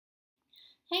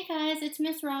Hey guys, it's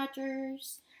Miss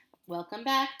Rogers. Welcome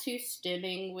back to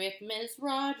Stimming with Miss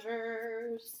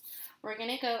Rogers. We're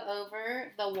going to go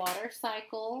over the water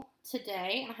cycle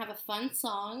today. I have a fun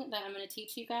song that I'm going to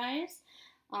teach you guys.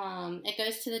 It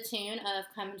goes to the tune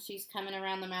of She's Coming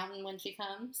Around the Mountain When She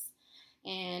Comes.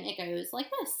 And it goes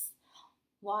like this.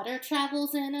 Water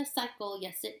travels in a cycle,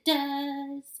 yes it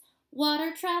does.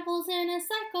 Water travels in a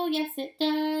cycle, yes it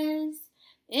does.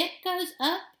 It goes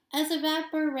up as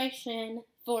evaporation,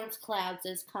 forms clouds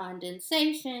as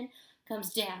condensation,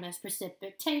 comes down as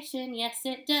precipitation. Yes,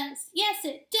 it does. Yes,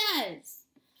 it does.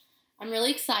 I'm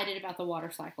really excited about the water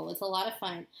cycle. It's a lot of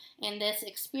fun. And this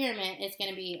experiment is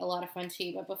going to be a lot of fun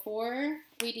too. But before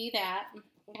we do that,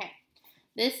 okay,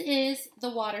 this is the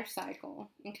water cycle,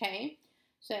 okay?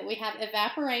 So we have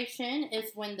evaporation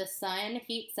is when the sun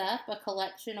heats up a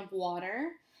collection of water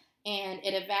and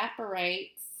it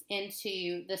evaporates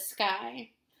into the sky.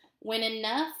 When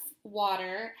enough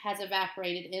water has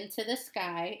evaporated into the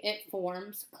sky, it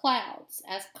forms clouds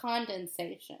as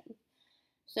condensation.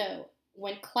 So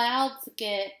when clouds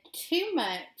get too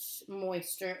much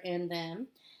moisture in them,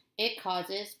 it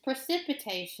causes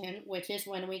precipitation, which is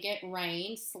when we get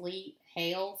rain, sleet,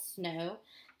 hail, snow,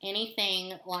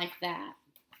 anything like that.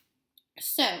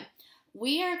 So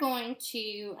I'm going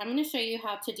to show you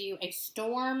how to do a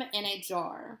storm in a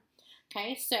jar.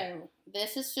 Okay, so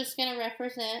this is just going to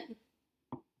represent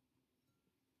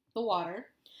the water.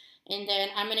 And then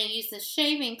I'm going to use the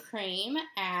shaving cream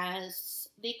as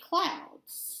the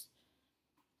clouds.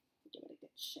 Give it a good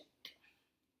shake.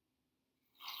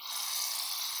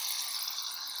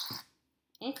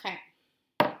 Okay.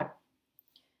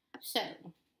 So,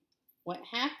 what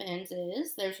happens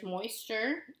is there's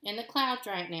moisture in the clouds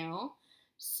right now.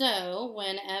 So,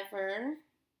 whenever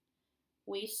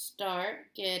we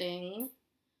start getting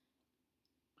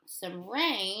some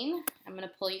rain, I'm going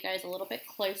to pull you guys a little bit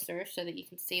closer so that you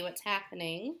can see what's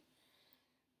happening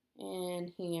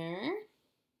in here.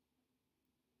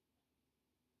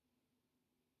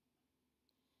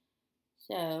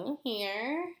 So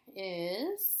here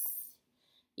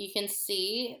you can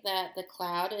see that the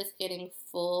cloud is getting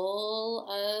full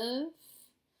of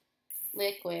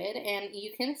liquid, and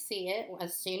you can see it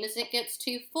as soon as it gets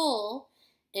too full,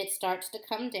 it starts to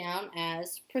come down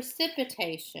as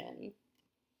precipitation.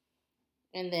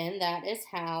 And then that is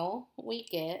how we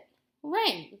get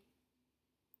rain.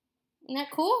 Isn't that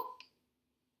cool?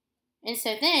 And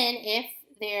so then if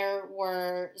there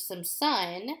were some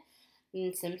sun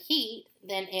and some heat,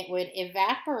 then it would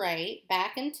evaporate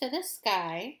back into the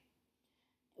sky,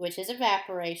 which is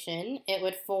evaporation. It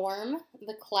would form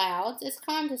the clouds as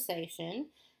condensation.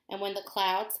 And when the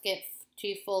clouds get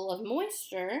too full of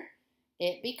moisture,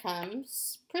 it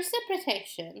becomes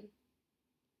precipitation.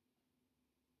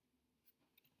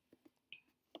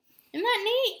 Isn't that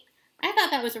neat? I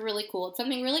thought that was really cool. It's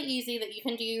something really easy that you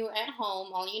can do at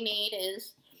home. All you need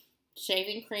is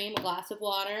shaving cream, a glass of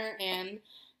water, and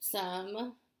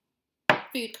some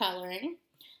food coloring.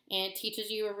 And it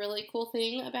teaches you a really cool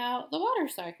thing about the water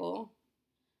cycle.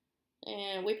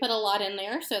 And we put a lot in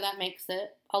there, so that makes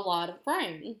it a lot of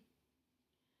rain.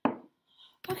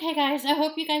 Okay, guys, I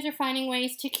hope you guys are finding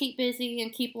ways to keep busy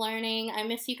and keep learning. I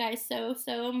miss you guys so,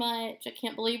 so much. I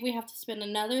can't believe we have to spend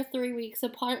another 3 weeks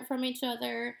apart from each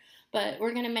other, but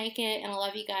we're going to make it, and I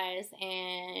love you guys,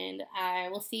 and I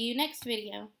will see you next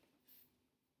video.